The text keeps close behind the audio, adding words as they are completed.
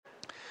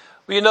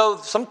Well,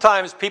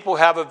 sometimes people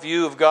have a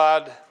view of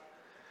God,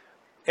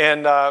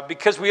 and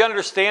because we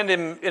understand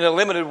Him in a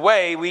limited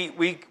way,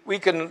 we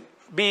can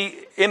be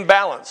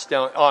imbalanced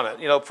on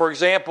it. For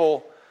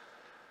example,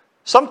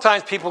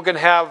 sometimes people can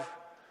have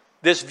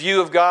this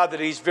view of God that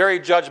He's very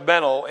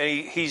judgmental,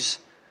 and He's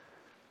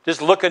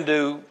just looking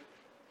to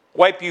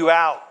wipe you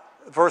out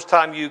the first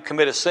time you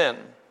commit a sin.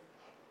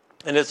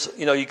 And it's,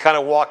 you kind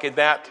of walk in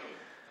that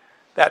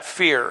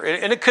fear.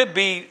 And it could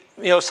be,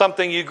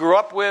 something you grew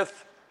up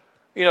with.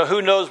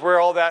 Who knows where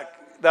all that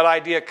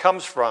idea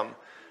comes from.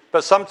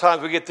 But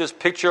sometimes we get this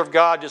picture of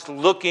God just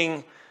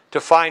looking to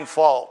find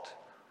fault,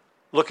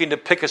 looking to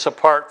pick us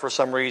apart for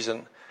some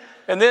reason.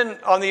 And then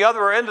on the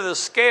other end of the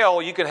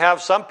scale, you can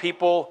have some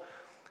people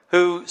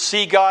who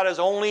see God as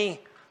only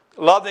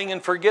loving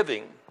and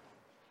forgiving,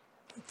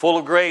 full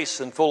of grace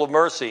and full of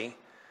mercy.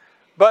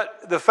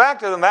 But the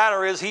fact of the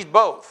matter is He's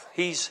both.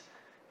 He's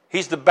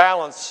the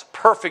balance,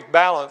 perfect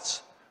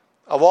balance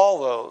of all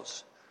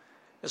those.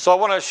 And so I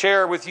want to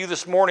share with you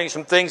this morning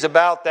some things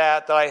about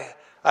that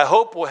I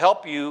hope will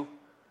help you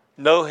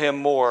know Him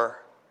more,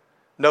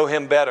 know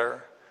Him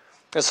better.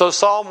 And so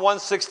Psalm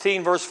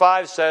 116 verse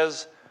 5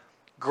 says,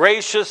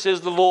 "Gracious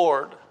is the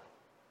Lord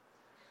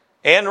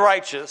and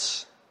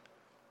righteous.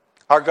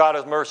 Our God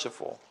is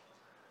merciful."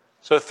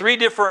 So 3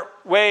 different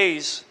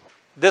ways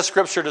this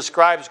scripture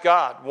describes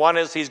God. One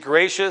is He's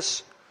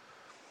gracious,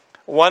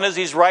 one is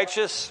He's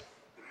righteous,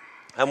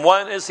 and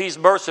one is He's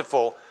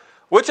merciful.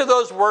 Which of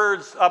those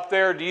words up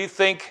there do you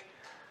think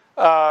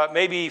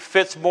maybe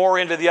fits more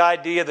into the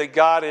idea that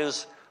God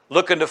is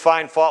looking to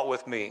find fault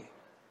with me?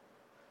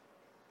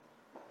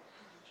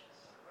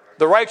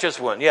 The righteous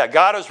one. Yeah,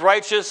 God is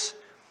righteous.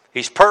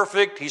 He's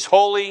perfect. He's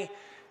holy.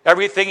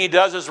 Everything He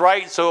does is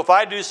right. So if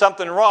I do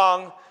something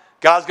wrong,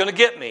 God's going to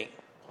get me.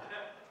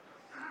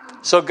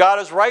 So God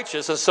is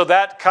righteous. And so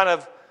that kind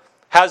of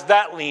has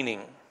that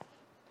leaning.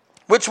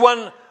 Which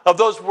one of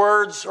those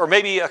words, or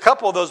maybe a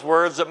couple of those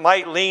words that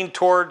might lean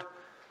toward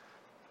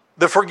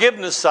the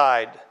forgiveness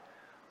side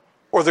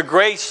or the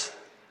grace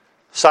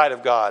side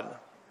of God?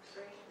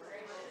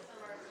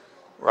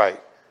 Right.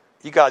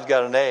 You guys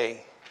got an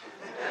A.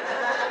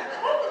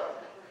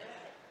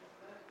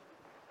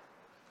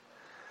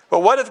 But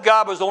what if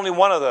God was only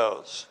one of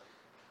those?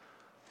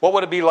 What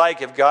would it be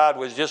like if God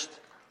was just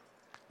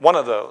one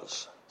of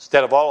those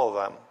instead of all of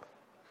them?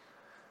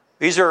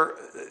 These are,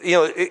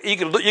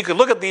 you could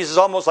look at these as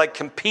almost like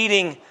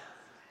competing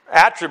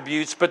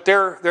attributes, but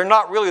they're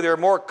not really. They're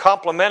more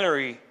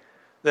complementary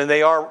than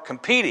they are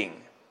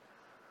competing.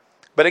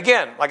 But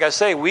again, like I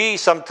say, we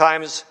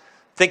sometimes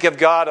think of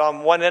God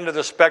on one end of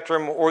the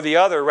spectrum or the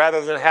other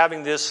rather than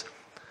having this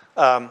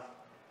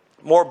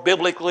more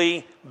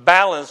biblically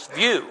balanced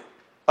view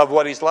of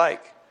what He's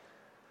like.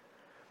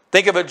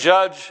 Think of a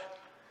judge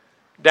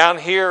down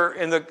here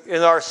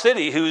in our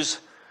city who's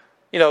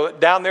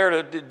down there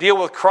to deal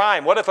with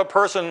crime. What if a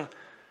person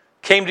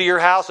came to your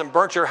house and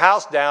burnt your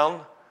house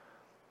down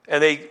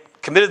and they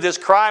committed this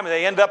crime and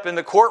they end up in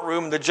the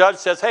courtroom and the judge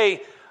says,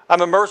 "Hey,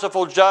 I'm a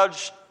merciful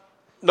judge,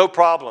 no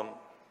problem.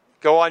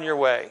 Go on your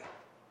way.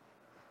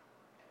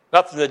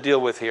 Nothing to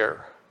deal with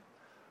here.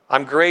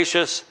 I'm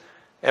gracious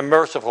and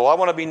merciful. I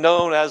want to be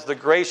known as the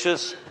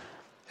gracious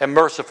and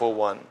merciful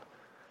one."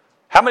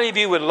 How many of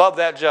you would love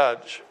that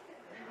judge?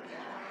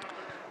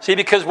 See,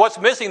 because what's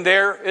missing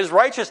there is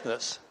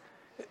righteousness.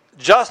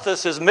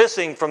 Justice is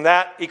missing from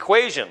that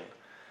equation.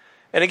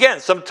 And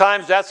again,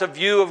 sometimes that's a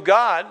view of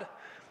God.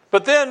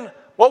 But then,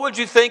 what would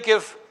you think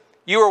if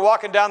you were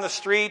walking down the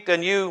street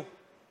and you,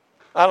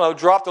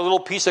 dropped a little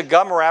piece of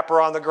gum wrapper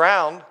on the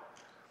ground,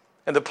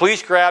 and the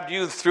police grabbed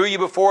you, threw you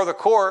before the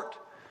court,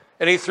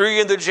 and he threw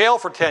you into jail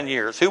for 10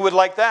 years? Who would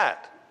like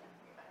that?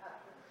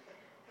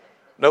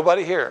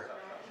 Nobody here.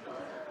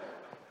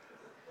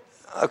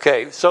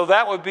 Okay, so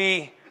that would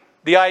be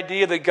the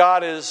idea that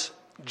God is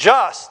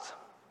just.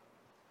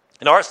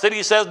 And our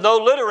city says no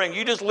littering.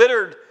 You just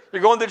littered,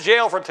 you're going to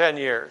jail for 10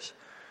 years.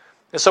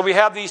 And so we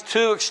have these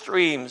two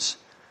extremes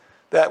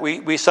that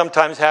we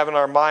sometimes have in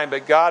our mind,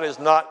 but God is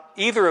not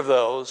either of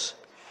those.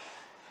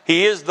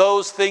 He is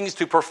those things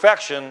to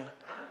perfection,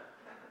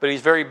 but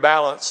He's very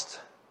balanced.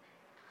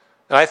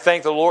 And I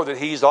thank the Lord that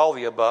He's all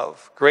the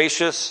above: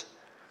 gracious,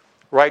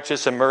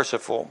 righteous, and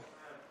merciful.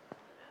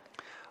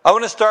 I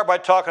want to start by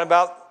talking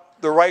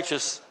about the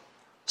righteous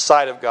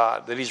side of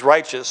God, that He's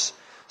righteous.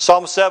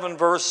 Psalm 7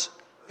 verse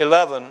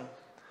 11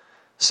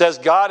 says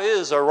God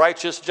is a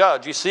righteous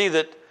judge. You see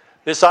that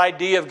this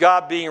idea of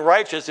God being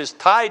righteous is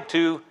tied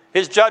to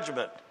His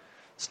judgment.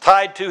 It's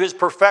tied to His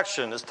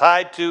perfection. It's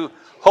tied to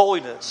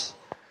holiness.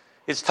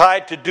 It's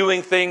tied to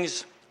doing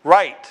things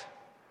right.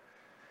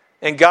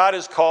 And God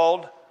is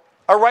called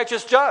a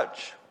righteous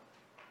judge.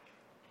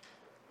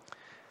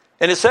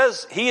 And it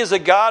says He is a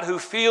God who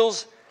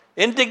feels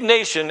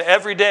indignation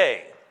every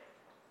day.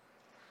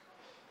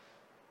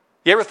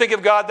 You ever think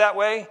of God that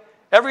way?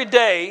 Every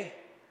day,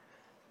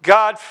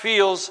 God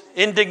feels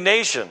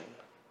indignation.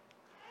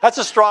 That's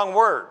a strong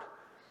word.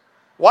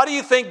 Why do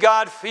you think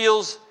God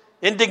feels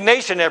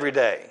indignation every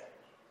day?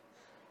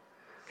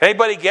 Can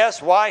anybody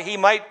guess why He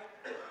might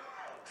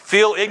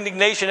feel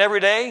indignation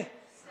every day?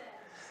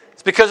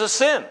 It's because of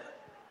sin.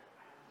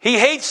 He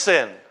hates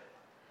sin.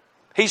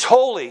 He's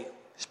holy.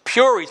 He's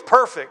pure. He's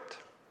perfect.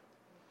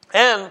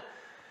 And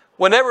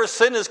whenever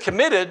sin is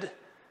committed,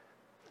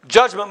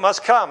 judgment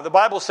must come. The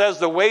Bible says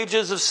the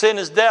wages of sin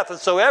is death. And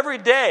so every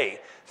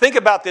day, think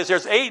about this,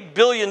 there's 8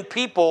 billion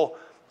people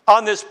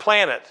on this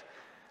planet.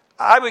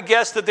 I would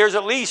guess that there's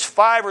at least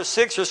 5 or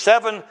 6 or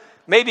 7,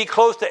 maybe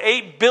close to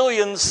 8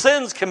 billion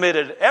sins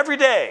committed every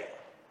day.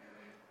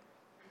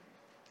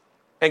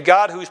 And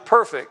God, who's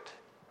perfect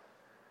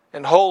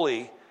and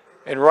holy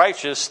and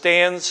righteous,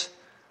 stands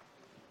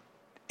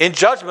in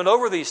judgment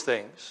over these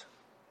things.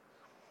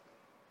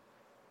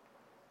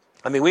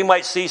 I mean, we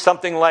might see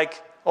something like,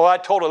 oh, I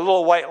told a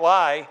little white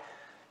lie.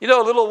 You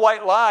know, a little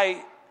white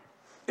lie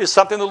is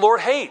something the Lord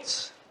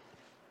hates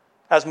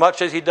as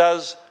much as he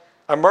does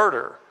a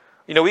murder.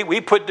 You know, we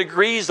put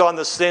degrees on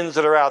the sins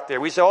that are out there.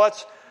 We say, oh,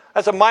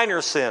 that's a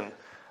minor sin.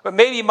 But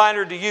maybe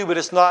minor to you, but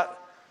it's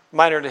not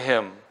minor to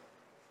him.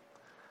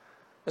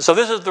 And so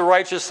this is the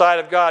righteous side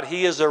of God.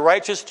 He is a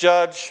righteous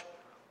judge,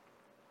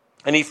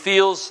 and he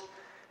feels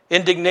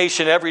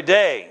indignation every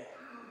day.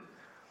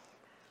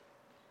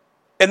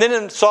 And then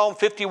in Psalm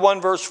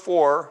 51, verse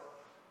 4,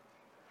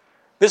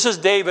 this is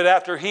David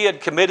after he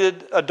had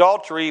committed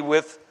adultery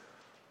with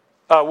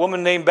a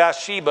woman named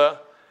Bathsheba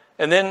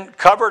and then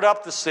covered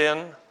up the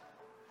sin.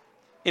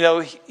 You know,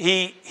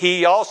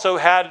 he also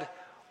had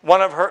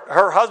one of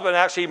her husband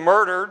actually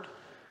murdered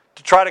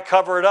to try to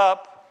cover it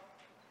up.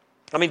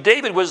 I mean,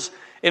 David was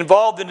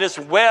involved in this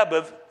web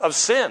of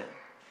sin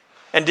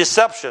and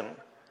deception.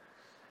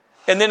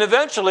 And then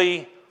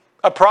eventually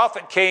a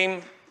prophet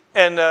came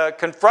and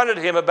confronted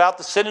him about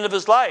the sin of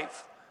his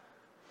life.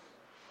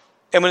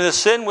 And when the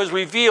sin was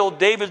revealed,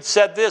 David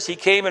said this. He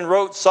came and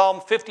wrote Psalm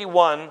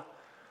 51,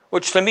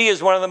 which to me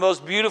is one of the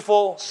most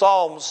beautiful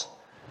psalms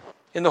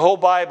in the whole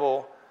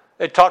Bible.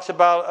 It talks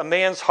about a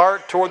man's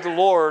heart toward the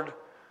Lord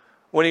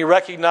when he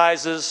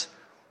recognizes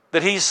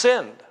that he's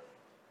sinned.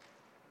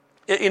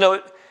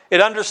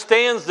 It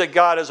understands that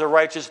God is a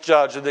righteous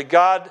judge and that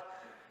God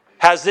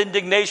has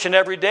indignation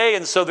every day.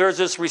 And so there's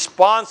this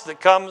response that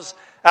comes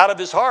out of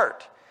his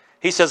heart.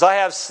 He says, I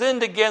have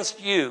sinned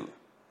against you,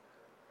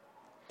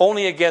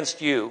 only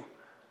against you.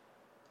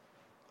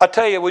 I'll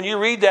tell you, when you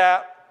read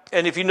that,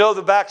 and if you know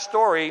the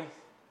backstory,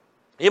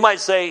 you might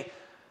say,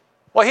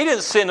 well, he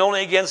didn't sin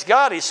only against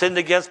God. He sinned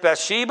against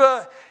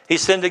Bathsheba. He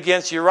sinned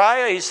against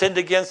Uriah. He sinned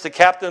against the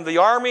captain of the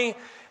army.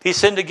 He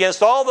sinned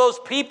against all those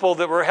people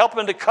that were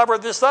helping to cover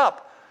this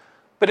up.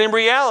 But in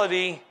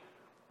reality,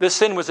 the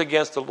sin was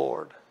against the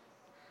Lord.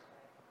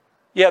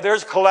 Yeah,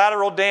 there's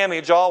collateral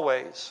damage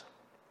always.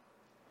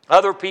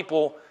 Other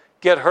people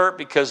get hurt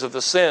because of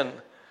the sin,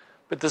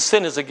 but the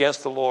sin is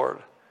against the Lord.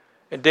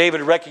 And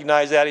David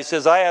recognized that. He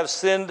says, I have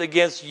sinned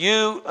against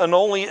you and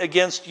only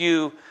against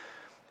you,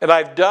 and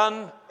I've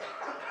done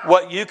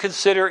what you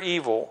consider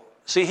evil.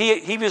 See,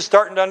 he was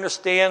starting to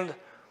understand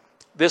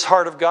this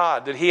heart of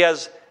God, that he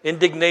has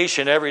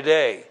indignation every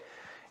day.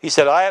 He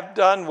said, I have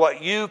done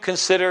what you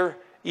consider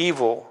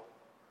evil.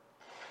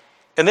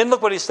 And then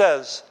look what he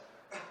says.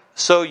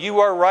 So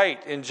you are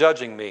right in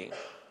judging me.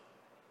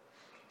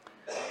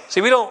 See,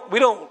 we don't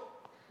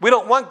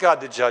want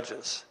God to judge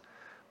us.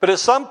 But at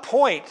some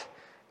point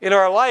in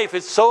our life,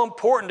 it's so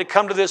important to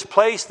come to this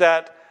place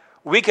that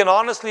we can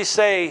honestly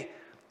say,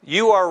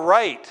 you are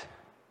right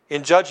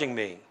in judging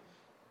me.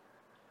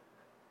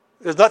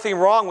 There's nothing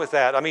wrong with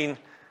that. I mean,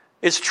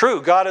 it's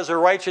true. God is a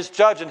righteous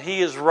judge, and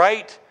he is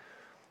right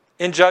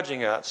in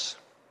judging us.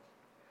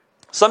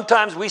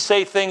 Sometimes we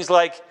say things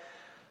like,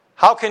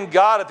 how can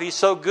God, if he's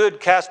so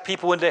good, cast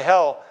people into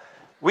hell?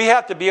 We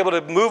have to be able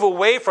to move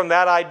away from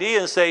that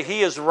idea and say,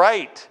 he is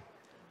right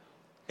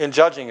in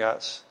judging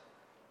us.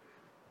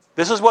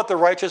 This is what the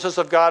righteousness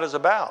of God is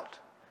about.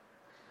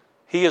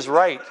 He is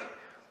right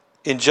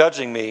in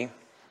judging me.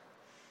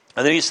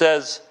 And then he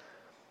says,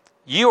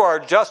 you are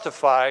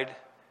justified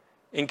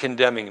in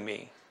condemning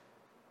me.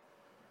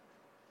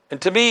 And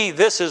to me,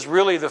 this is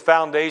really the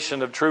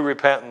foundation of true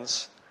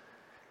repentance,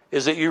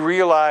 is that you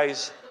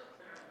realize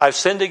I've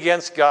sinned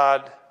against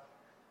God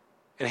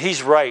and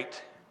he's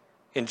right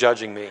in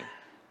judging me.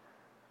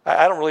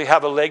 I don't really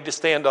have a leg to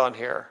stand on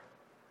here.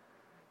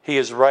 He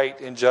is right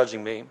in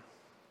judging me.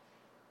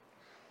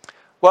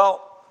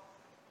 Well,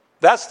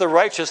 that's the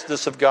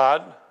righteousness of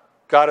God.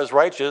 God is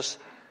righteous.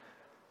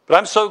 But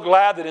I'm so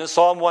glad that in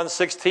Psalm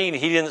 116,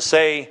 he didn't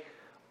say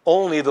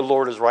only the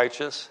Lord is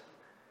righteous.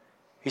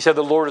 He said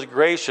the Lord is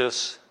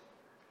gracious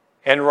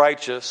and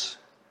righteous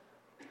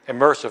and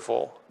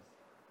merciful.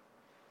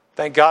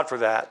 Thank God for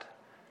that.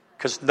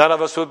 Because none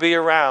of us would be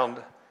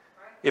around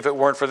if it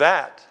weren't for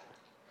that.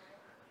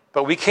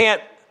 But we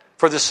can't,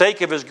 for the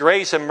sake of his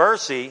grace and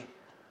mercy,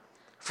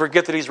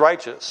 forget that he's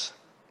righteous.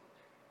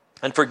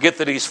 And forget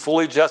that he's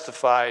fully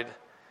justified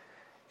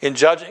in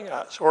judging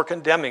us or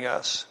condemning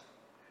us.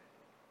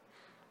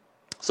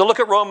 So look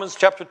at Romans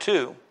chapter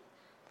 2.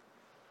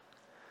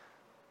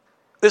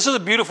 This is a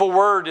beautiful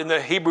word in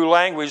the Hebrew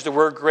language, the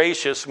word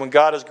gracious. When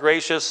God is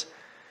gracious,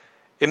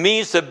 It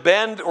means to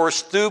bend or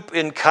stoop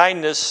in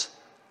kindness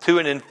to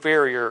an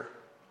inferior.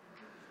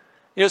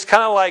 It's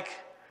kind of like,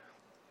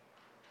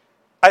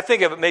 I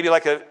think of it maybe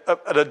like an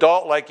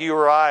adult like you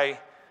or I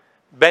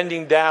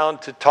bending down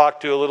to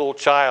talk to a little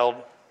child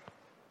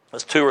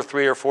that's 2 or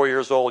 3 or 4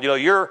 years old.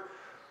 You're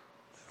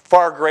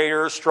far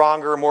greater,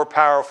 stronger, more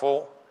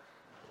powerful,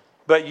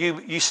 but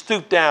you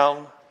stoop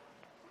down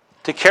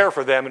to care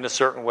for them in a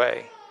certain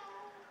way.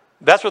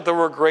 That's what the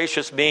word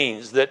gracious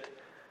means, that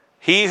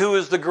he who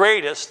is the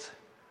greatest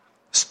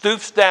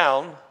stoops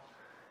down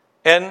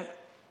and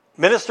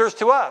ministers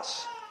to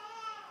us.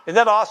 Isn't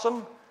that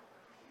awesome?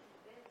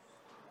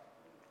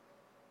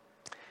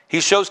 He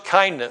shows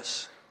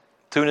kindness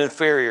to an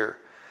inferior.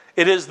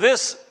 It is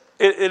this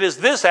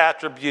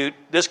attribute,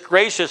 this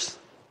gracious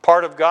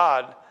part of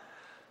God,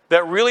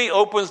 that really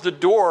opens the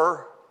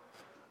door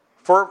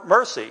for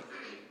mercy,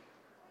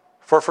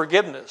 for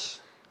forgiveness,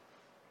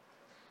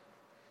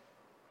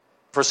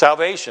 for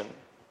salvation.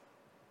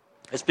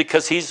 It's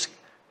because he's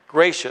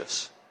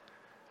gracious.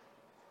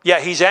 Yeah,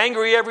 he's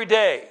angry every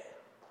day,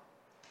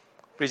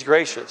 but he's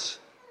gracious.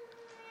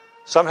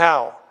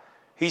 Somehow,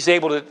 he's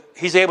able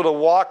to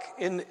walk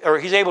in, or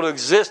he's able to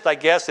exist, I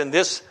guess, in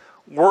this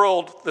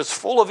world that's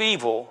full of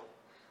evil,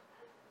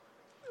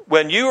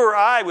 when you or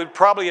I would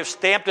probably have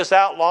stamped us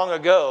out long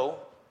ago,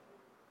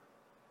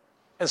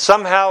 and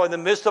somehow in the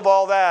midst of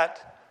all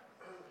that,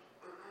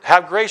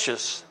 have a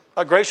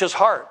gracious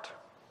heart.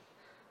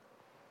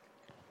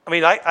 I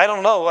mean, I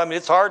don't know. I mean,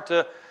 it's hard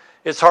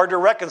to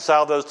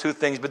reconcile those two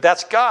things, but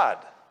that's God.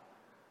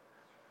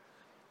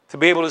 To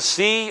be able to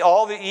see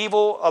all the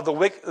evil of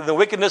the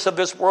wickedness of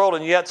this world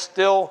and yet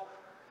still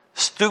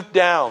stoop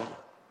down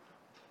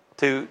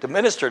to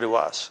minister to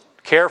us,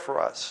 care for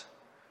us,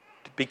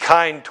 to be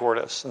kind toward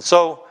us. And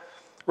so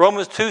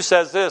Romans 2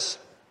 says this: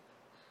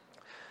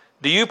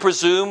 do you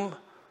presume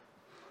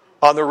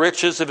on the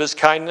riches of his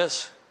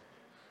kindness?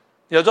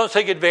 Don't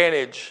take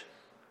advantage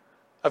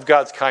of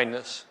God's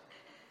kindness.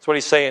 That's what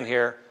he's saying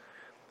here.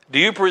 Do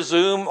you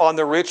presume on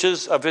the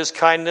riches of his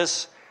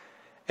kindness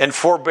and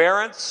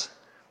forbearance?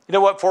 You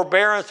know what?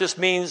 Forbearance just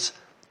means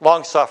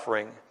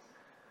long-suffering.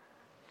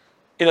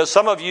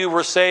 Some of you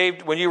were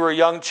saved when you were a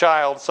young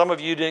child. Some of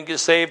you didn't get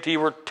saved till you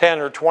were 10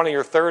 or 20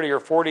 or 30 or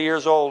 40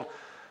 years old.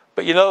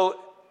 But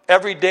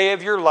every day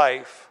of your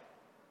life,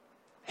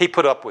 he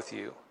put up with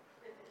you.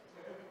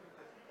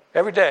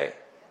 Every day.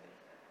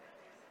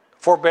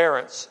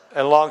 Forbearance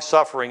and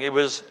long-suffering. It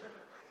was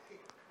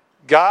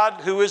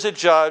God, who is a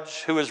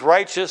judge, who is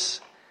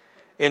righteous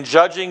in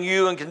judging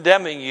you and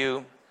condemning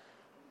you,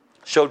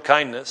 showed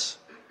kindness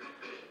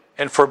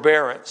and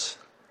forbearance.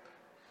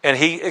 And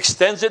he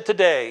extends it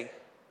today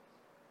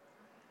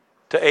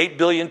to 8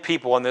 billion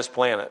people on this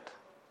planet.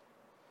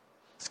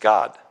 It's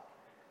God.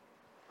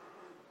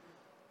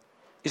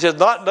 He says,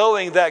 not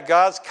knowing that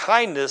God's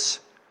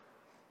kindness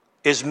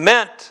is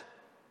meant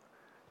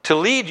to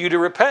lead you to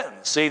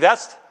repentance. See,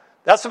 that's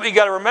what you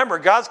got to remember.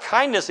 God's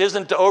kindness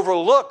isn't to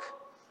overlook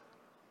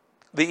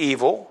the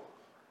evil.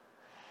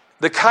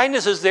 The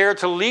kindness is there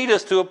to lead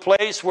us to a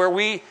place where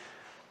we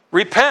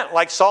repent,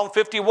 like Psalm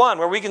 51,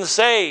 where we can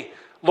say,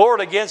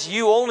 Lord, against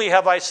you only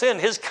have I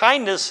sinned. His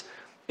kindness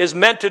is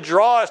meant to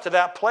draw us to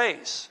that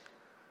place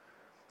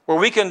where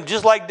we can,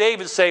 just like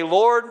David, say,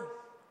 Lord,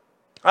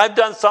 I've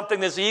done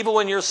something that's evil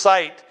in your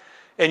sight,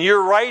 and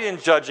you're right in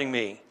judging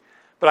me,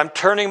 but I'm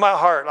turning my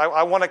heart.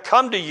 I want to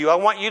come to you. I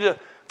want you to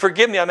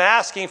forgive me. I'm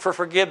asking for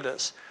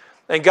forgiveness.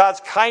 And God's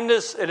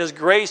kindness and his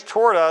grace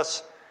toward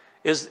us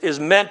is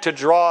meant to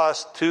draw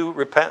us to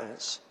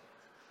repentance.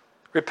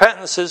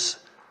 Repentance is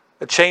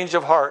a change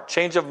of heart,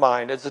 change of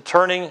mind. It's a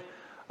turning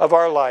of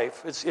our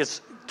life.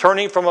 It's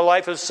turning from a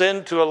life of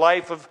sin to a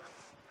life of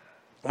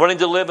wanting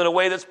to live in a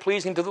way that's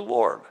pleasing to the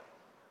Lord.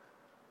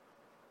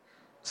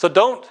 So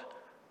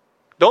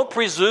don't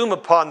presume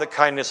upon the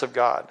kindness of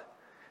God.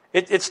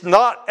 It's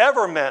not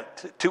ever meant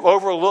to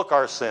overlook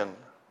our sin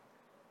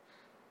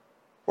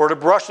or to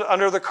brush it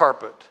under the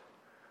carpet.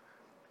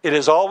 It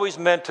is always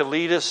meant to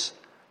lead us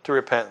to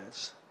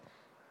repentance.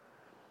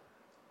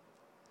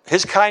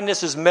 His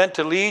kindness is meant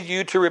to lead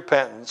you to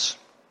repentance.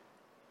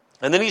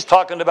 And then he's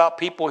talking about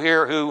people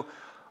here who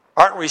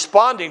aren't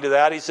responding to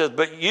that. He says,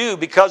 but you,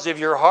 because of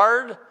your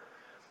hard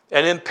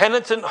and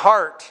impenitent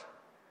heart,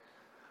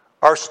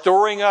 are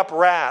storing up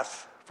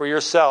wrath for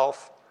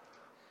yourself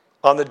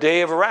on the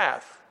day of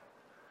wrath,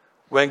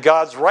 when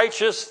God's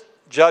righteous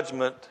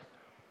judgment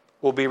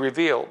will be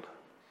revealed.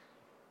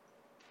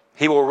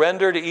 He will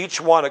render to each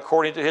one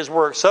according to his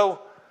work. So,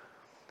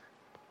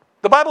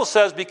 the Bible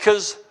says,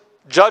 because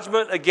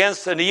judgment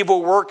against an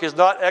evil work is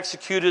not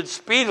executed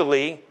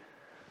speedily,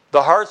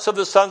 the hearts of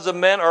the sons of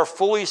men are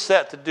fully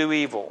set to do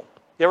evil.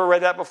 You ever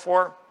read that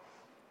before?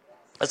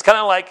 It's kind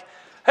of like,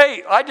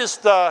 hey, I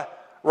just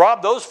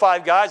robbed those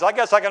 5 guys. I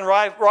guess I can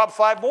rob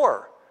 5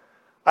 more.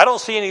 I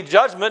don't see any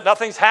judgment.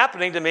 Nothing's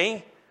happening to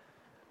me.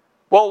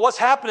 Well, what's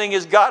happening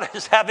is God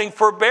is having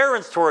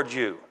forbearance towards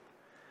you.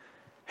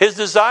 His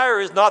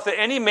desire is not that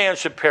any man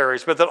should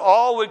perish, but that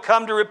all would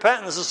come to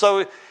repentance. And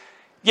so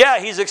Yeah,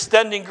 he's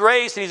extending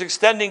grace, and he's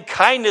extending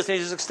kindness, and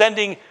he's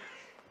extending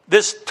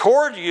this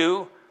toward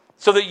you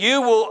so that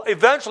you will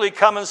eventually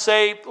come and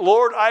say,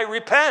 Lord, I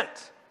repent.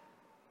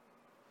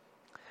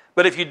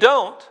 But if you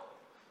don't,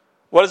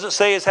 what does it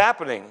say is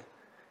happening?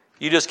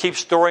 You just keep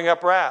storing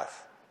up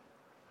wrath.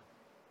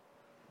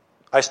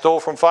 I stole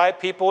from 5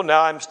 people,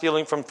 now I'm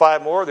stealing from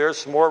 5 more, there's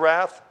some more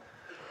wrath.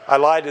 I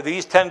lied to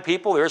these 10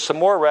 people, there's some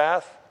more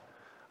wrath.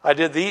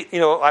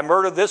 I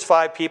murdered this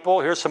 5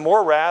 people, here's some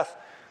more wrath.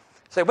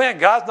 Say, man,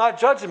 God's not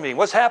judging me.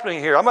 What's happening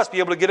here? I must be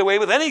able to get away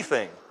with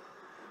anything.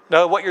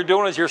 No, what you're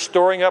doing is you're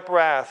storing up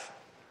wrath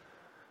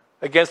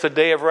against the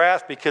day of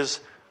wrath because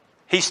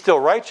he's still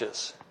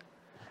righteous.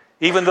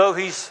 Even though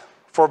he's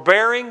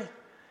forbearing,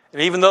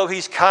 and even though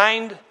he's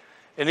kind,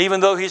 and even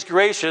though he's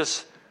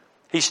gracious,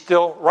 he's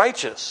still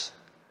righteous.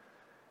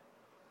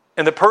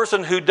 And the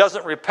person who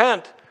doesn't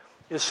repent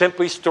is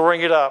simply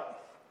storing it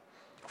up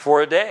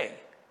for a day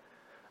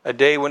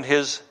when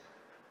his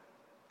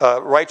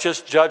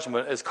righteous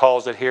judgment, as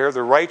calls it here,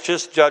 the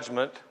righteous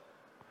judgment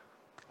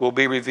will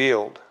be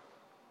revealed.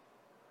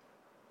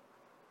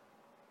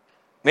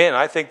 Man,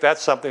 I think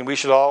that's something we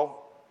should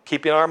all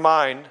keep in our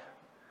mind.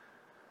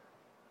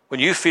 When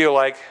you feel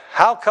like,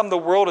 how come the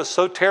world is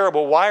so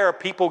terrible? Why are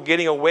people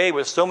getting away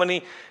with so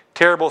many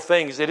terrible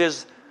things? It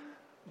is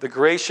the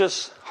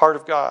gracious heart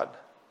of God.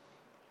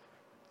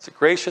 It's the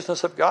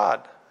graciousness of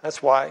God.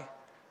 That's why.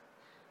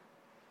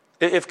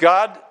 If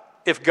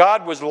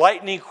God was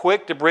lightning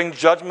quick to bring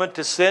judgment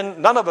to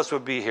sin, none of us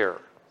would be here.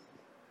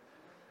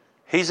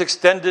 He's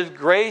extended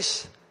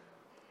grace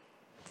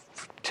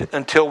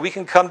until we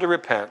can come to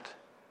repent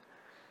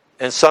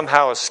and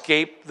somehow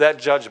escape that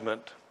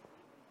judgment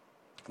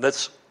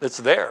that's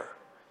there.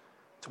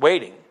 It's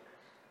waiting.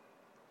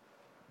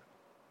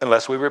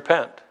 Unless we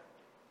repent.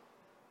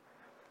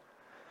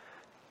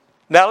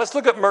 Now let's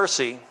look at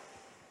mercy.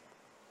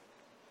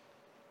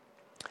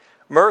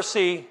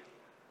 Mercy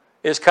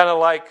is kind of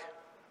like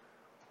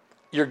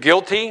you're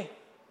guilty,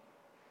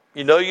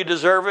 you know you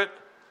deserve it,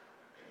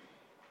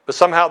 but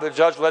somehow the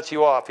judge lets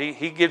you off.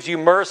 He gives you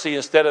mercy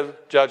instead of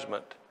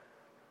judgment.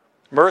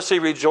 Mercy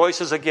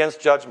rejoices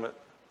against judgment,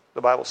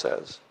 the Bible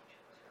says.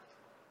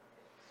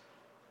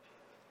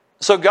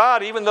 So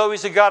God, even though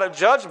he's a God of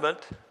judgment,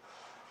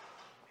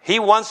 he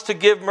wants to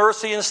give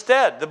mercy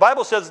instead. The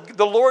Bible says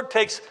the Lord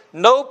takes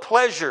no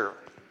pleasure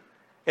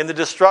in the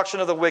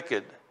destruction of the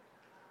wicked.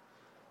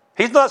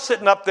 He's not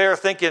sitting up there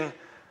thinking,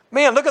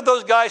 man, look at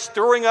those guys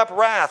stirring up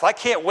wrath. I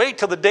can't wait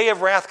till the day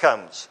of wrath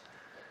comes.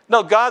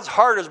 No, God's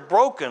heart is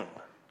broken.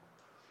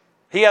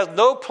 He has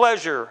no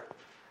pleasure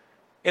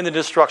in the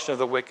destruction of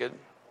the wicked.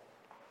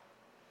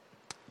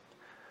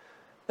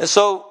 And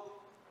so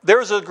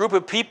there's a group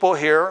of people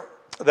here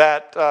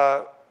that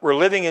were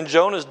living in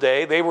Jonah's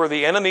day. They were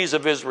the enemies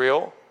of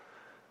Israel.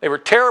 They were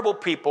terrible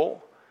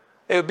people.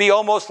 It would be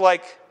almost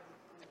like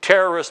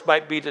terrorists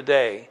might be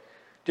today.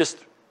 Just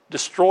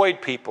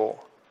destroyed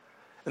people.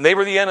 And they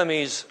were the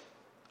enemies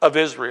of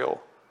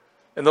Israel.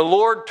 And the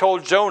Lord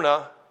told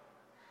Jonah,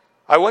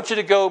 I want you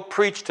to go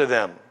preach to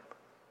them.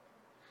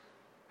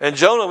 And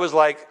Jonah was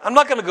like, I'm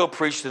not going to go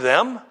preach to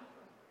them.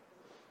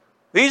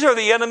 These are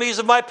the enemies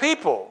of my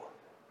people.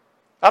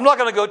 I'm not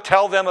going to go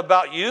tell them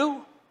about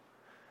you.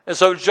 And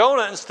so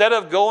Jonah, instead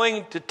of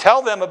going to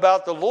tell them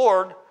about the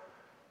Lord,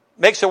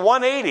 makes a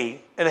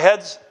 180 and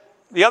heads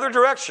the other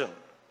direction.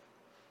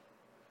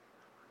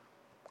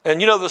 And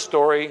you know the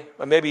story,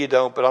 or maybe you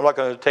don't, but I'm not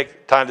going to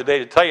take time today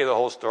to tell you the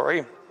whole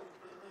story.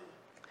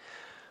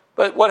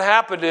 But what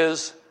happened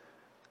is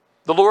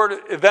the Lord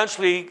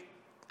eventually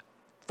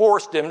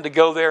forced him to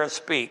go there and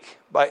speak.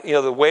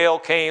 The whale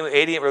came,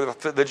 ate him, or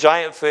the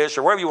giant fish,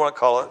 or whatever you want to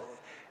call it,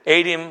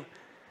 ate him.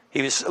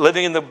 He was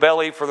living in the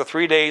belly for the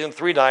 3 days and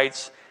 3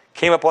 nights,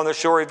 came up on the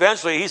shore.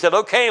 Eventually he said,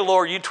 okay,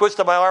 Lord, you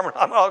twisted my arm,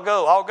 I'll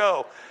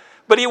go.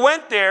 But he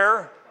went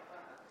there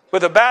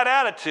with a bad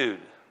attitude.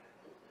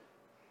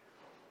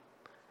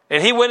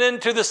 And he went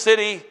into the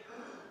city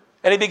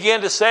and he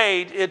began to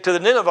say to the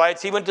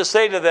Ninevites, he went to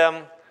say to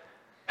them,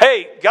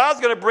 hey, God's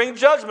going to bring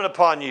judgment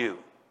upon you.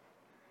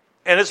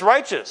 And it's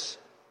righteous.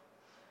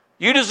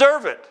 You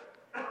deserve it.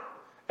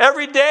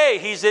 Every day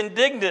he's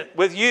indignant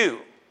with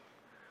you.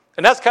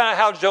 And that's kind of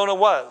how Jonah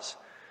was.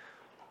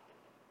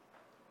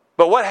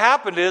 But what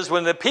happened is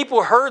when the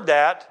people heard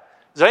that,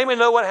 does anybody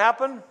know what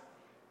happened?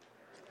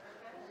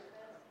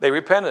 They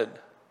repented.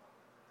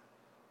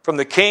 From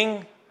the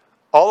king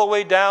all the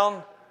way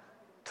down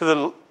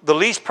to the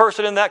least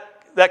person in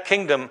that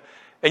kingdom.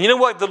 And you know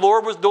what the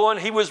Lord was doing?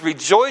 He was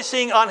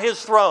rejoicing on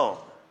his throne.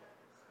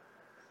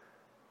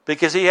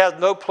 Because he has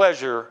no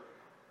pleasure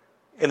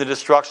in the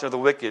destruction of the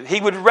wicked. He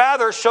would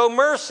rather show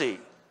mercy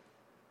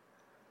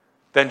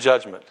than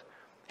judgment.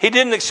 He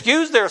didn't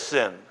excuse their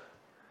sin,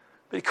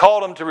 but he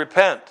called them to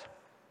repent.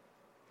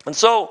 And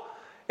so,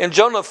 in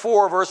Jonah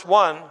 4, verse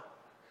 1,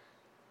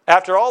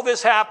 after all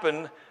this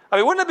happened,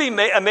 wouldn't it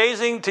be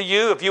amazing to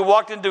you if you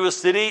walked into a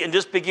city and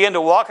just began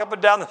to walk up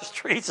and down the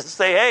streets and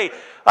say, hey,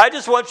 I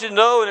just want you to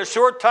know in a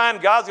short time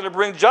God's going to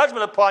bring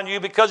judgment upon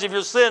you because of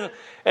your sin,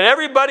 and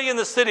everybody in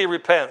the city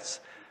repents.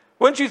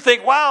 Wouldn't you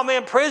think, wow,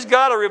 man, praise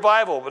God, a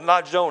revival, but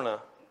not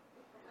Jonah.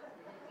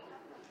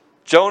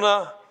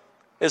 Jonah,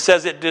 it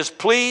says it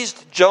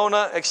displeased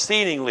Jonah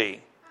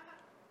exceedingly,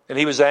 and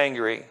he was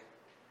angry.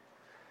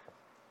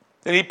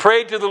 And he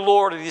prayed to the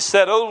Lord, and he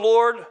said, "O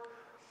Lord,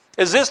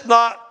 is this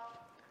not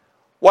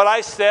what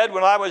I said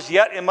when I was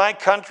yet in my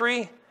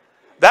country?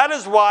 That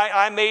is why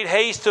I made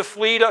haste to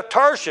flee to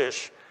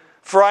Tarshish,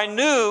 for I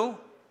knew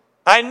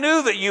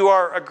that you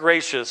are a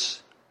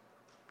gracious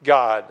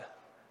God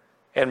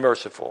and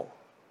merciful."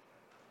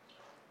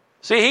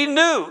 See, he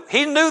knew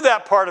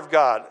that part of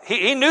God.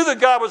 He knew that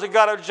God was a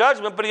God of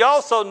judgment, but he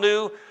also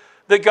knew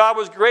that God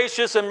was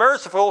gracious and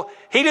merciful.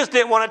 He just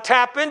didn't want to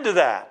tap into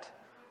that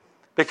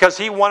because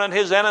he wanted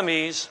his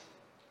enemies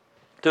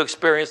to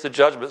experience the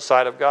judgment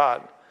side of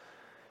God,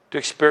 to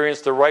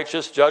experience the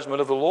righteous judgment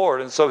of the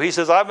Lord. And so he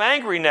says, I'm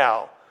angry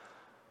now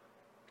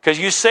because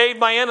you saved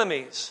my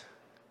enemies.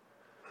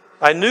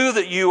 I knew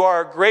that you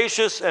are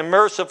gracious and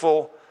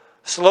merciful,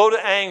 slow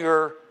to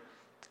anger,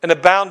 and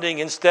abounding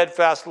in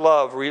steadfast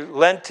love,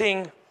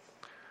 relenting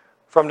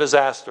from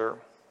disaster.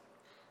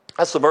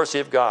 That's the mercy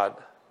of God.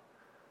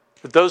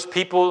 But those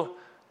people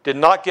did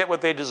not get what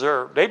they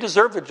deserved. They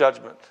deserved the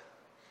judgment,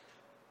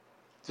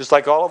 just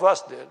like all of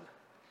us did.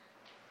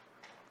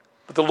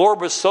 But the Lord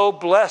was so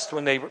blessed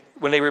when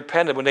they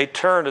repented, when they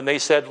turned and they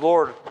said,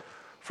 Lord,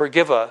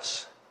 forgive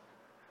us.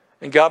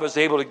 And God was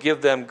able to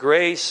give them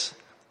grace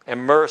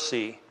and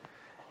mercy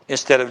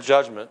instead of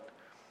judgment.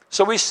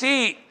 So we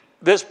see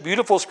this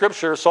beautiful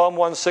scripture, Psalm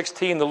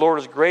 116, the Lord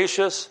is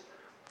gracious,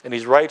 and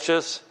he's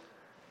righteous,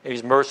 and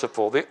he's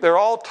merciful. They're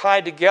all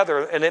tied together,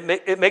 and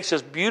it makes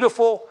this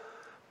beautiful,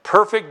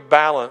 perfect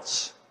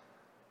balance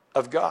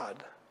of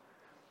God.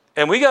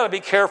 And we got to be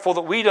careful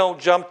that we don't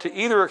jump to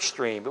either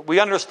extreme, but we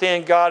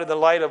understand God in the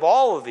light of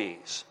all of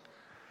these.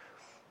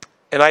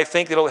 And I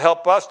think it'll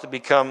help us to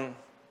become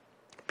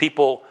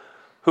people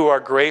who are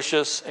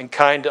gracious and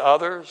kind to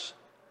others,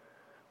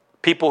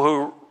 people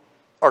who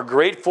are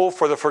grateful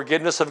for the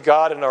forgiveness of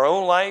God in our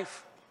own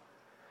life,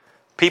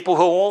 people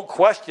who won't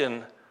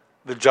question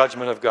the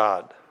judgment of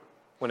God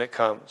when it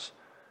comes,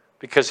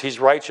 because he's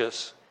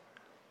righteous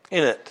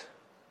in it.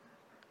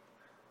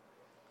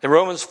 In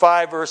Romans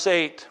 5, verse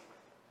 8,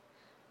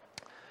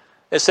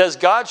 it says,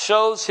 God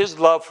shows his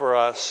love for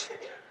us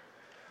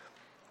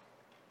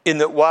in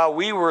that while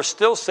we were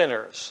still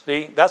sinners,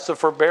 see, that's the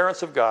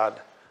forbearance of God.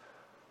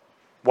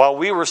 While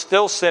we were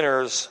still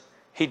sinners,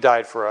 he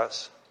died for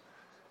us.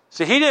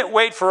 See, he didn't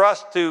wait for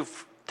us to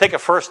take a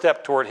first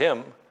step toward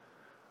him.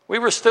 We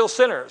were still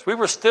sinners. We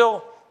were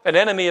still an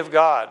enemy of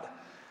God.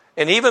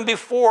 And even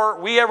before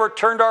we ever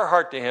turned our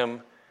heart to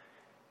him,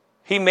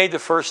 he made the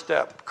first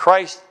step.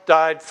 Christ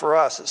died for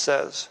us, it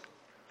says.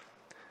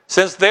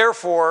 Since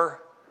therefore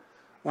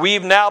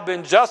we've now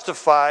been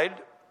justified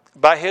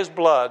by his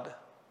blood,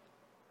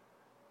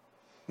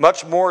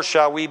 much more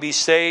shall we be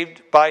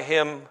saved by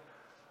him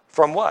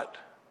from what?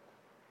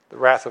 The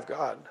wrath of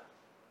God.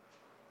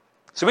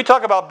 So we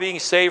talk about being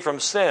saved from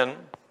sin,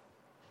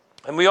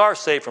 and we are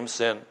saved from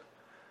sin.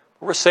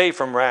 We're saved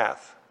from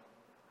wrath.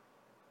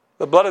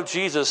 The blood of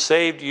Jesus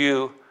saved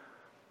you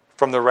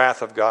from the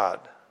wrath of God.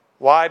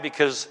 Why?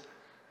 Because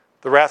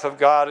the wrath of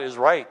God is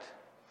right.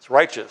 It's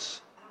righteous.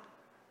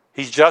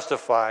 He's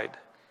justified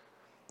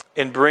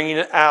in bringing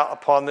it out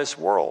upon this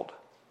world.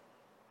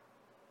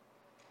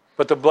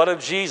 But the blood of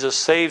Jesus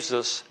saves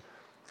us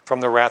from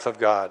the wrath of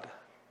God.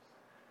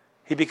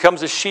 He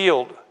becomes a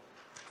shield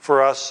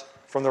for us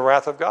from the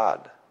wrath of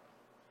God.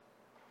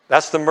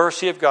 That's the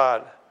mercy of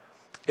God.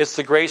 It's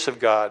the grace of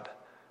God.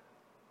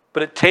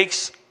 But it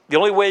takes, the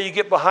only way you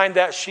get behind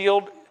that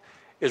shield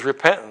is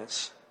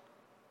repentance.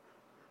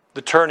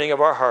 The turning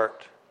of our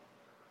heart.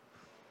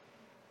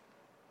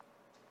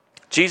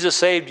 Jesus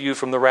saved you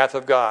from the wrath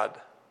of God.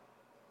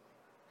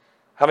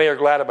 How many are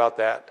glad about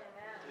that?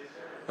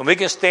 And we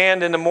can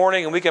stand in the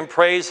morning and we can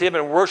praise him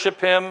and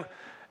worship him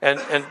and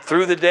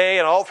through the day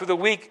and all through the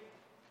week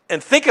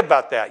and think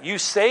about that. You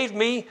saved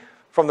me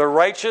from the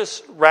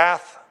righteous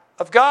wrath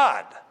of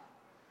God,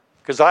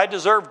 because I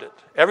deserved it.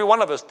 Every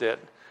one of us did.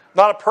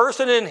 Not a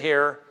person in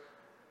here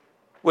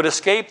would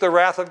escape the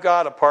wrath of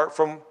God apart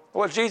from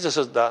what Jesus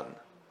has done.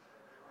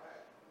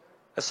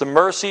 That's the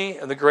mercy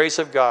and the grace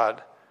of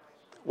God,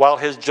 while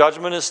his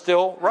judgment is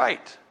still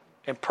right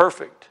and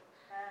perfect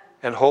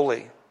and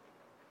holy.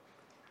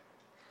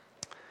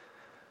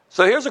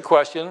 So here's a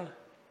question.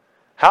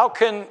 How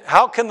can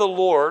the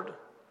Lord,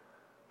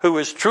 who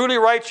is truly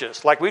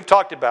righteous, like we've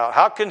talked about,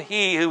 how can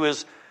he who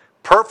is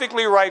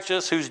perfectly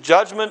righteous, whose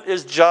judgment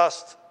is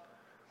just,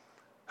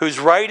 who's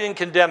right in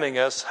condemning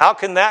us, how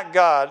can that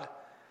God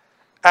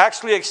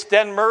actually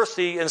extend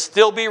mercy and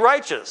still be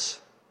righteous?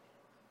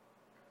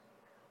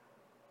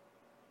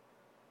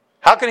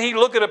 How can he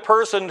look at a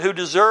person who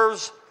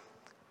deserves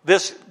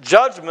this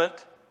judgment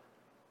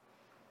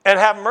and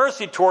have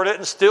mercy toward it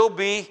and still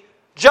be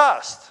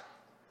just?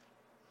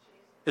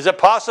 Is it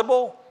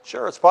possible?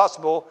 Sure, it's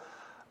possible.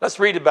 Let's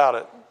read about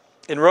it.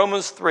 In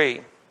Romans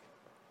 3,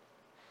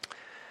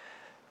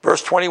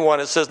 verse 21,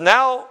 it says,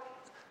 Now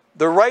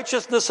the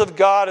righteousness of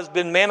God has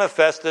been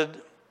manifested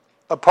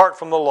apart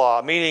from the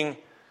law, meaning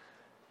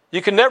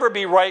you can never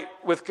be right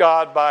with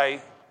God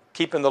by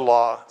keeping the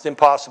law. It's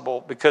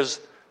impossible because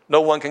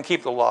no one can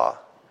keep the law.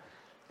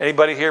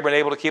 Anybody here been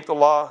able to keep the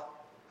law?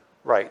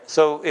 Right.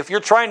 So if you're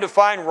trying to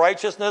find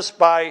righteousness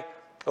by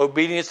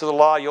obedience to the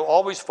law, you'll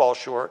always fall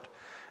short.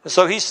 And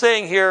so he's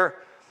saying here,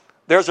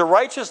 there's a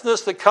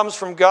righteousness that comes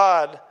from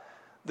God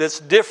that's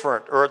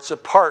different, or it's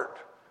apart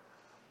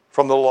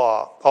from the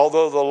law.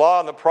 Although the law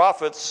and the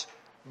prophets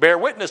bear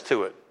witness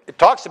to it. It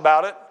talks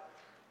about it,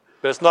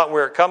 but it's not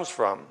where it comes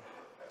from.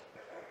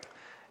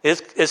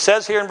 It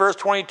says here in verse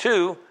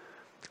 22,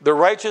 the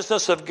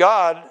righteousness of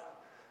God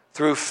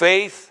through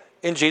faith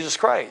in Jesus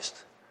Christ.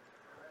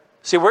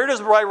 See, where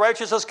does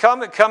righteousness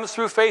come? It comes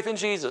through faith in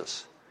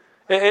Jesus.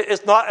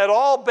 It's not at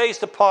all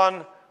based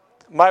upon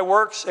my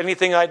works,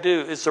 anything I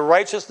do. It's the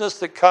righteousness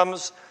that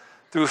comes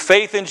through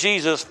faith in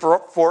Jesus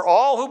for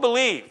all who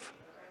believe.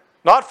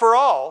 Not for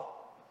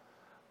all,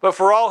 but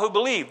for all who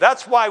believe.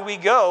 That's why we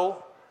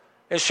go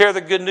and share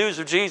the good news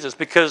of Jesus.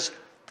 Because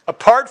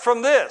apart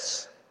from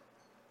this,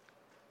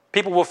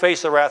 people will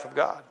face the wrath of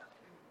God.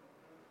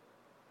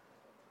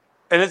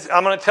 And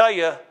I'm going to tell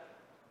you,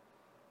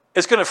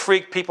 it's going to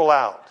freak people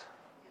out.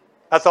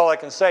 That's all I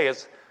can say.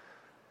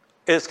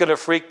 It's going to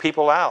freak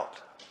people out.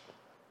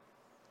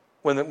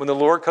 When the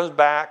Lord comes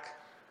back,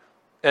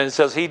 and it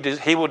says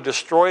he will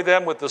destroy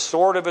them with the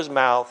sword of his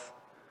mouth,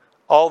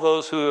 all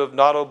those who have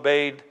not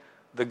obeyed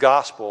the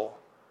gospel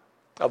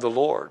of the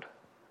Lord.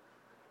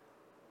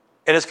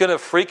 And it's going to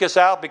freak us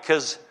out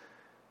because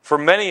for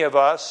many of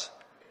us,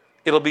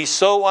 it'll be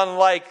so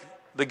unlike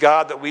the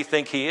God that we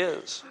think he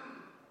is.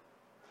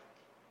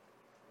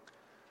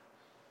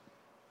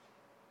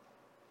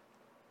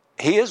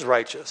 He is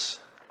righteous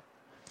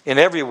in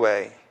every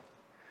way.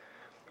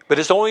 But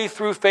it's only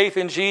through faith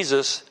in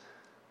Jesus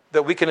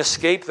that we can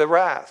escape the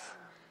wrath.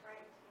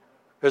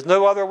 There's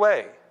no other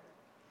way.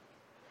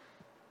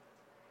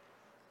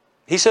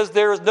 He says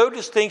there is no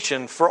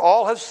distinction, for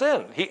all have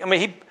sinned.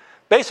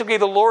 Basically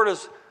the Lord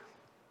is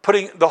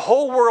putting the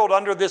whole world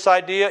under this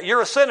idea,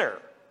 you're a sinner.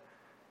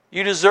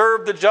 You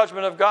deserve the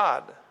judgment of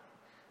God.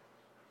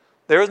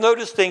 There is no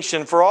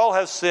distinction, for all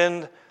have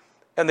sinned,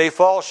 and they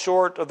fall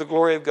short of the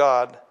glory of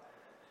God.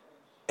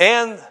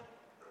 And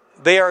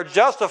they are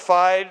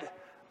justified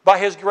by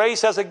his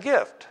grace as a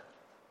gift.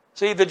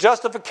 See, the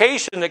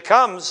justification that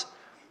comes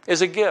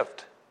is a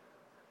gift.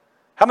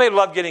 How many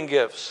love getting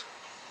gifts?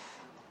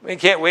 You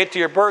can't wait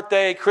till your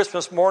birthday,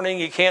 Christmas morning,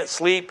 you can't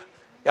sleep.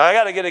 I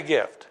got to get a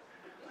gift.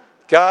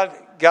 God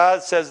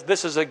says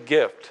this is a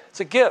gift. It's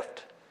a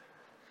gift.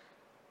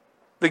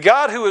 The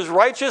God who is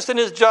righteous in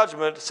his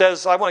judgment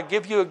says, I want to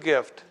give you a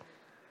gift.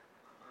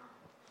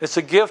 It's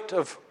a gift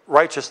of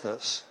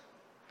righteousness,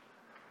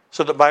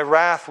 so that my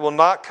wrath will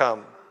not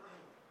come.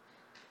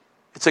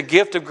 It's a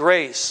gift of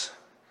grace.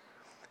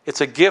 It's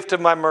a gift of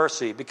my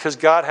mercy, because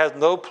God has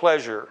no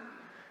pleasure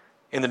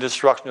in the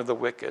destruction of the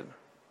wicked.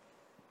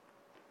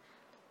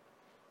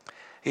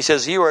 He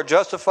says, you are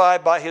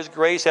justified by his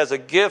grace as a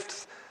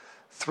gift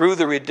through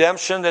the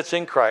redemption that's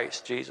in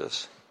Christ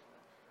Jesus,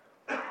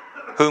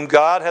 whom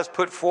God has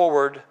put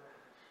forward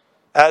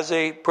as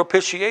a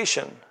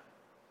propitiation.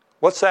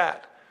 What's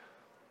that?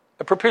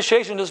 A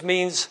propitiation just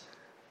means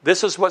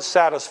this is what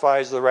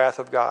satisfies the wrath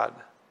of God.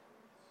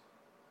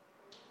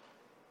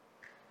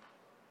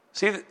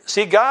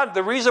 See, God,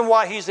 the reason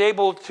why he's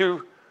able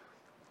to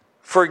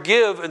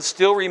forgive and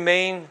still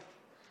remain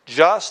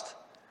just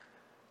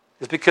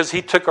is because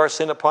he took our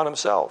sin upon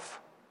himself.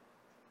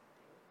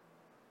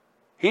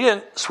 He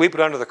didn't sweep it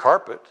under the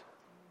carpet.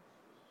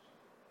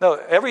 No,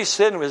 every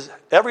sin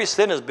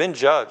has been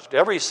judged.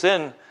 Every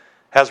sin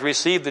has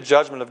received the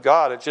judgment of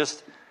God. It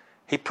just,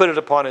 he put it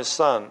upon his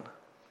son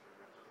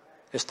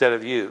instead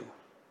of you.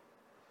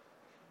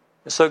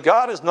 And so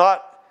God is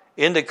not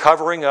into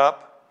covering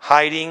up,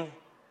 hiding,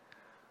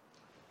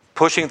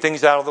 pushing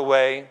things out of the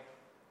way.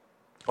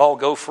 Oh,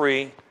 go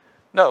free.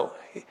 No,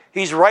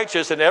 he's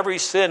righteous and every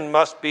sin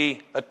must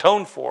be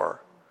atoned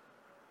for.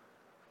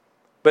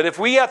 But if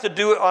we have to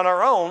do it on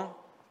our own,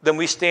 then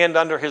we stand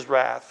under his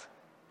wrath.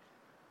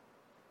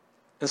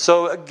 And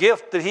so a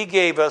gift that he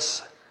gave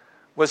us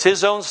was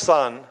his own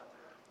son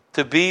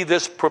to be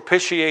this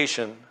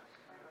propitiation,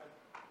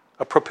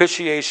 a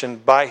propitiation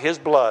by his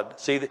blood.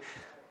 See,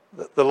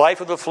 the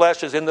life of the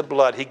flesh is in the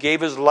blood. He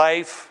gave his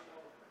life.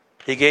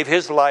 He gave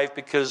his life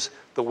because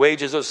the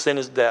wages of sin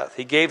is death.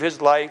 He gave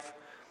his life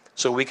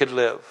so we could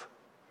live.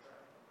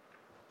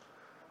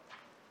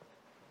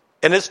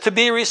 And it's to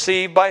be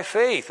received by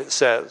faith, it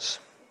says.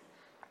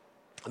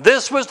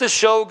 This was to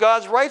show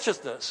God's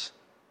righteousness,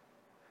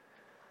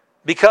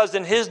 because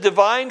in his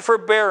divine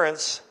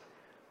forbearance,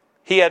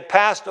 he had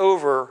passed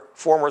over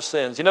former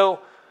sins. You know,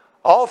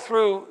 all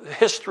through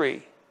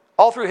history,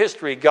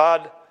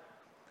 God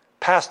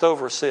passed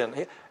over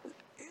sin.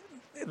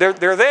 They're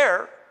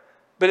there,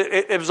 but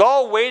it was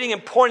all waiting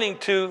and pointing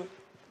to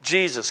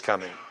Jesus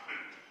coming.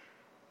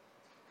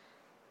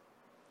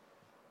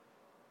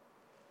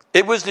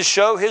 It was to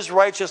show his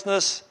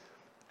righteousness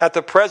at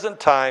the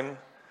present time,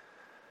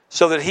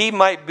 so that he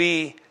might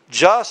be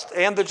just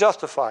and the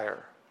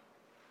justifier.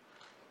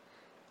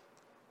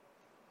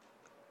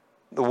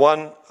 The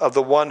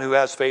one who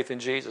has faith in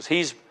Jesus.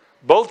 He's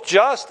both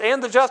just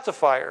and the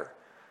justifier.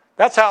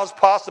 That's how it's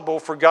possible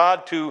for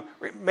God to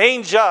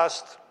remain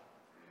just,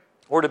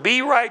 or to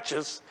be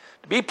righteous,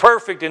 to be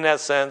perfect in that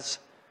sense,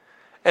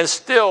 and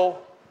still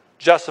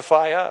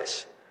justify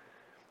us.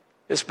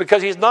 It's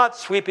because he's not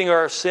sweeping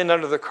our sin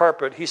under the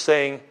carpet. He's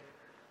saying,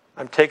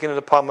 I'm taking it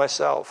upon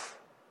myself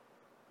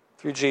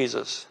through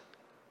Jesus.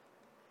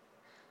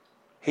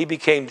 He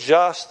became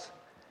just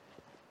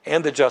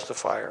and the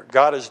justifier.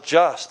 God is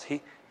just.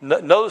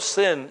 No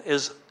sin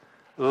is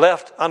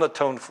left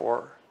unatoned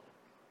for.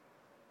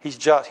 He's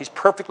just. He's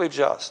perfectly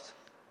just.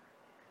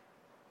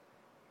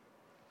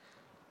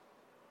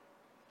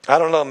 I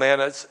don't know,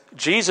 man.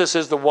 Jesus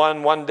is the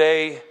one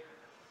day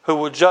who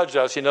will judge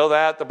us. You know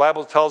that? The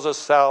Bible tells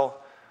us how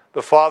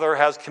the Father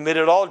has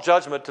committed all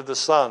judgment to the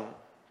Son.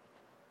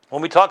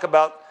 When we talk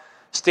about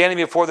standing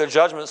before the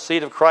judgment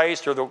seat of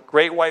Christ or the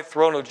great white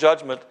throne of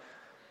judgment,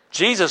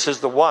 Jesus is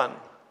the one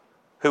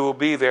who will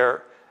be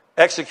there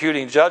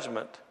executing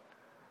judgment.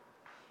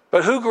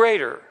 But who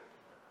greater?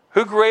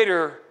 Who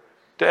greater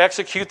to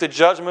execute the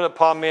judgment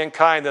upon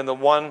mankind than the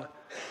one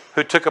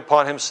who took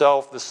upon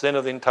himself the sin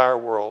of the entire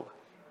world?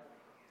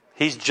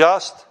 He's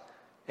just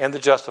and the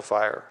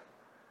justifier.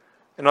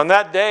 And on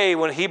that day,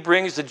 when he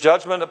brings the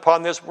judgment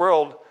upon this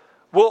world,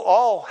 we'll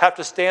all have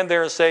to stand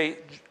there and say,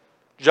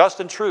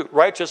 just and true,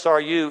 righteous are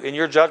you in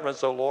your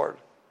judgments, O Lord.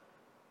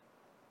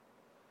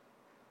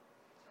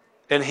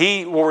 And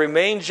he will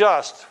remain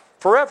just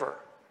forever.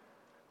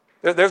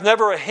 There's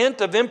never a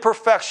hint of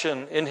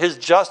imperfection in his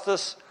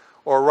justice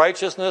or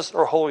righteousness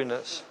or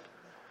holiness.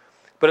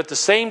 But at the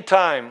same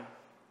time,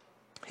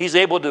 he's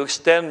able to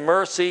extend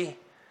mercy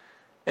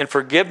and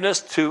forgiveness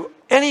to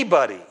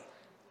anybody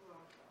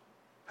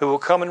who will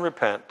come and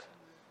repent,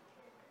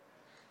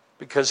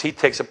 because he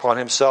takes upon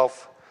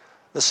himself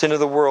the sin of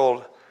the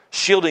world,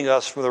 shielding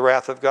us from the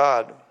wrath of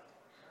God.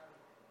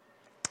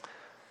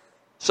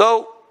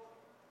 So,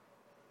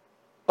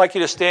 I'd like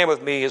you to stand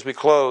with me as we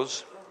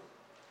close.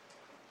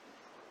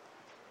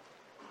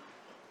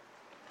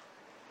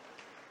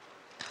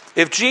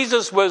 If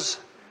Jesus was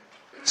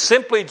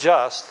simply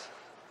just,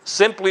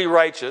 simply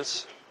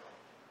righteous,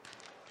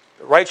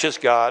 righteous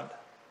God,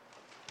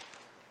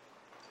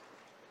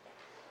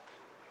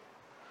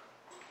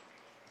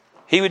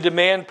 he would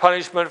demand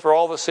punishment for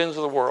all the sins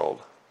of the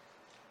world.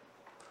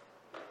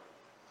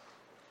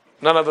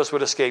 None of us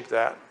would escape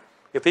that.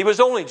 If he was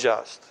only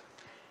just.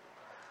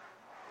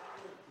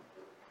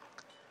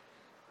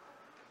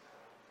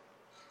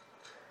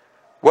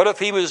 What if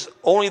he was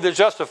only the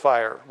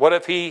justifier? What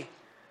if he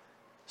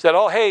said,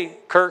 oh, hey,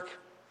 Kirk,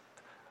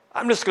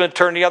 I'm just going to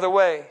turn the other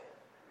way.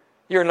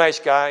 You're a nice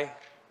guy.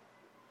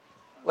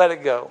 Let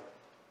it go.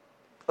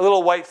 A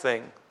little white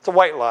thing. It's a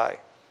white lie.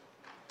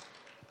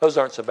 Those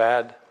aren't so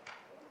bad.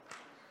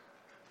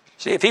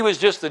 See, if he was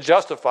just the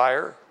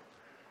justifier,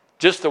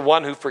 just the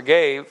one who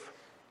forgave,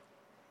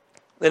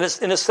 then it's,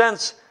 in a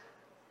sense,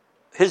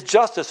 his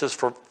justice is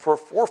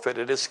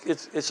forfeited. It's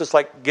just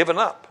like given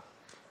up.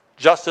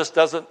 Justice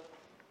doesn't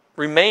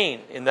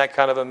remain in that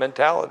kind of a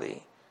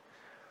mentality.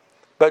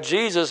 But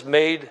Jesus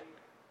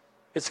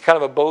it's kind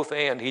of a both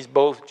and. He's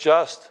both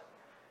just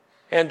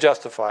and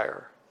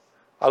justifier.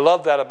 I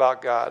love that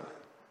about God.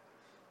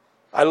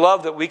 I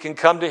love that we can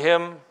come to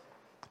him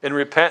in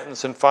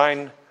repentance and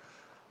find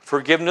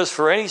forgiveness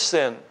for any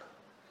sin.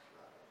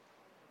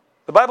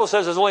 The Bible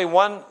says there's only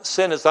one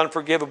sin that's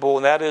unforgivable,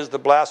 and that is the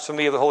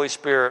blasphemy of the Holy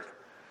Spirit.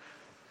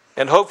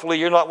 And hopefully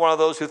you're not one of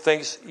those who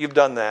thinks you've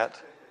done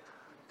that,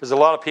 because a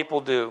lot of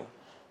people do.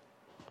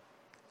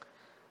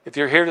 If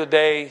you're here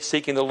today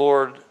seeking the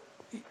Lord,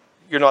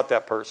 you're not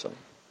that person.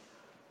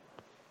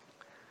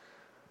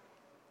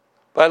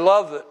 But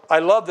I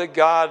love that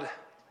God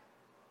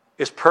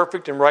is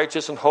perfect and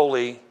righteous and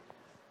holy.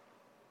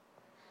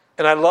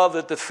 And I love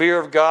that the fear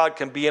of God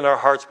can be in our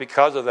hearts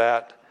because of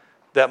that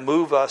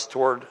move us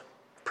toward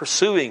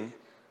pursuing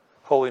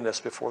holiness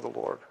before the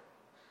Lord.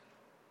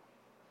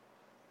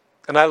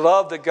 And I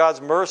love that God's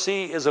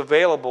mercy is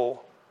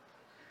available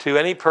to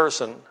any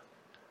person.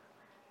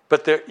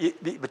 But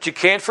you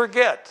can't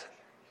forget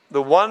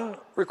the one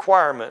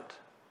requirement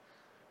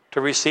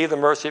to receive the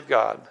mercy of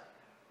God.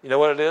 You know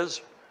what it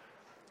is?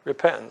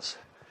 Repentance.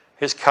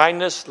 His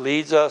kindness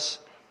leads us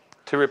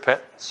to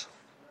repentance.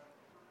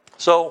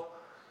 So,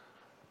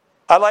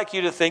 I'd like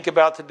you to think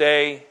about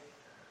today,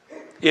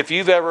 if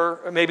you've ever,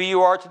 or maybe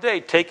you are today,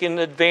 taken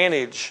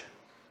advantage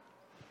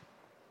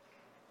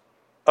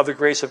of the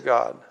grace of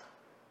God,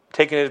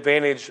 taking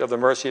advantage of the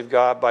mercy of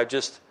God by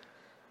just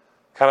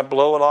kind of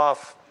blowing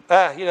off,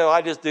 I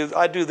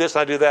do this,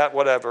 I do that,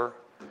 whatever.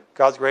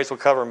 God's grace will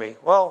cover me.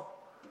 Well,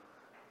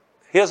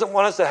 he doesn't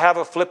want us to have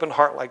a flippant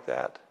heart like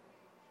that.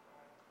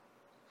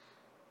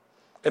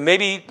 And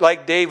maybe,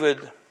 like David,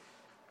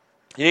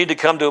 you need to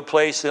come to a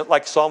place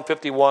like Psalm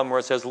 51 where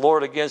it says,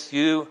 Lord, against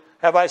you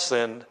have I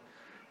sinned.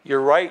 You're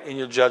right in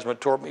your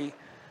judgment toward me.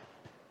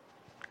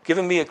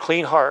 Giving me a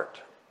clean heart.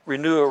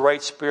 renew a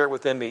right spirit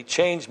within me.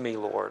 Change me,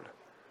 Lord.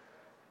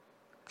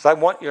 Because I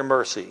want your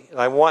mercy. And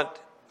I want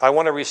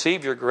to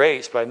receive your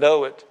grace, but I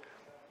know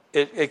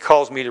it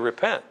calls me to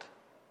repent.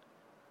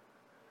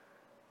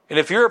 And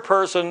if you're a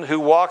person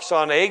who walks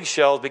on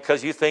eggshells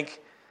because you think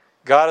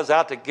God is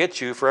out to get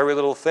you for every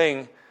little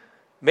thing,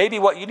 maybe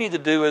what you need to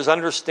do is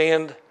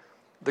understand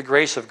the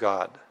grace of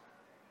God.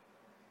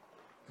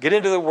 Get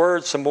into the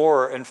Word some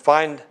more and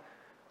find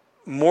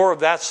more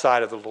of that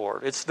side of the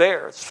Lord. It's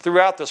there. It's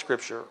throughout the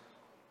Scripture.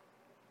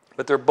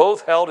 But they're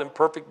both held in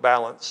perfect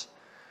balance.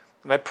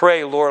 And I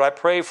pray, Lord, I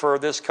pray for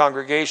this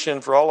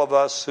congregation, for all of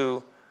us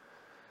who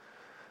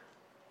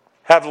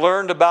have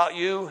learned about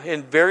you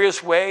in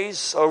various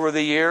ways over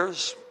the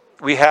years.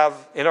 We have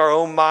in our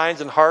own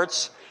minds and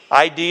hearts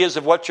ideas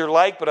of what you're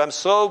like, but I'm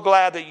so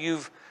glad that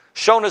you've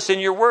shown us in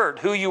your word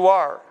who you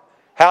are,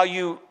 how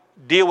you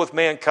deal with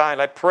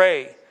mankind. I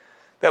pray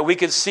that we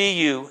could see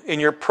you in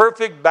your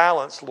perfect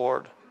balance,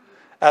 Lord,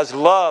 as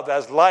love,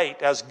 as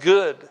light, as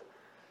good,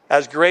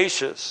 as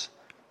gracious,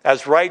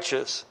 as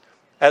righteous,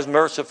 as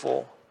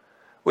merciful.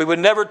 We would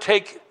never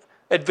take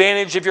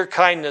advantage of your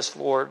kindness,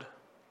 Lord.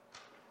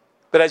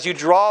 But as you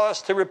draw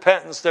us to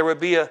repentance, there would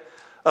be a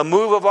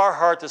move of our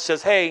heart that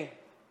says, hey,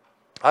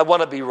 I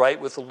want to be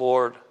right with the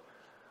Lord.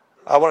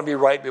 I want to be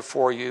right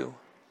before you.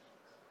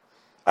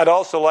 I'd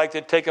also like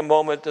to take a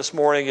moment this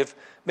morning. If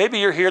maybe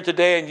you're here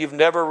today and you've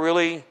never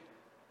really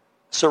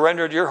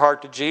surrendered your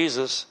heart to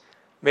Jesus,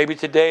 maybe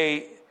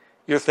today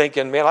you're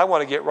thinking, man, I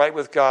want to get right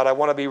with God. I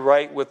want to be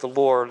right with the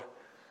Lord.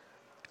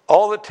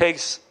 All it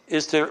takes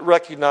is to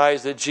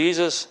recognize that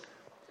Jesus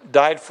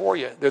died for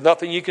you. There's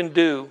nothing you can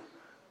do.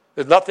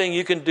 There's nothing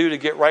you can do to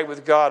get right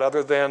with God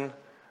other than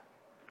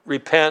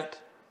repent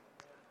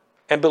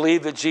and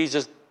believe that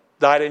Jesus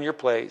died in your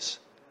place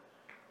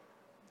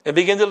and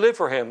begin to live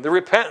for him. The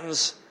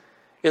repentance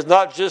is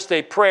not just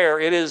a prayer.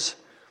 It is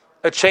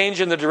a change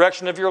in the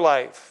direction of your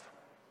life.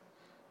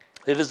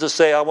 It is to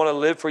say, I want to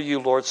live for you,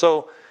 Lord.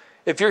 So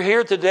if you're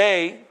here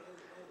today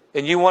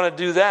and you want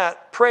to do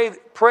that, pray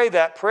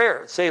that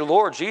prayer. Say,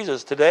 Lord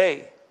Jesus,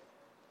 today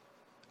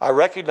I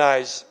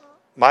recognize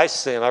my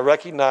sin. I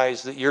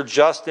recognize that you're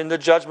just in the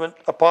judgment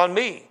upon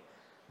me.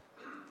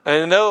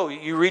 And I know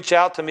you reach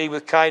out to me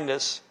with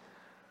kindness,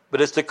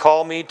 but it's to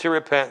call me to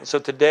repent. So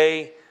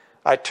today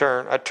I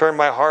turn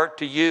my heart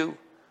to you.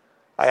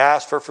 I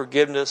ask for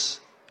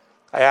forgiveness.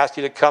 I ask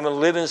you to come and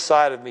live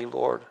inside of me,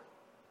 Lord,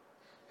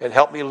 and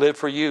help me live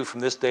for you from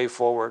this day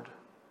forward.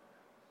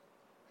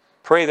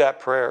 Pray that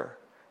prayer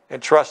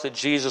and trust that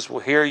Jesus will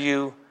hear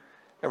you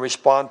and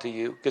respond to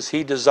you because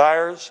he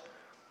desires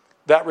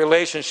that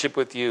relationship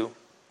with you.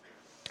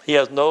 He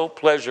has no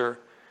pleasure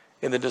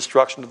in the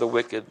destruction of the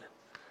wicked.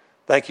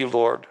 Thank you,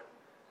 Lord.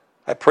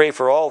 I pray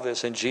for all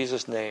this in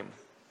Jesus' name.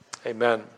 Amen.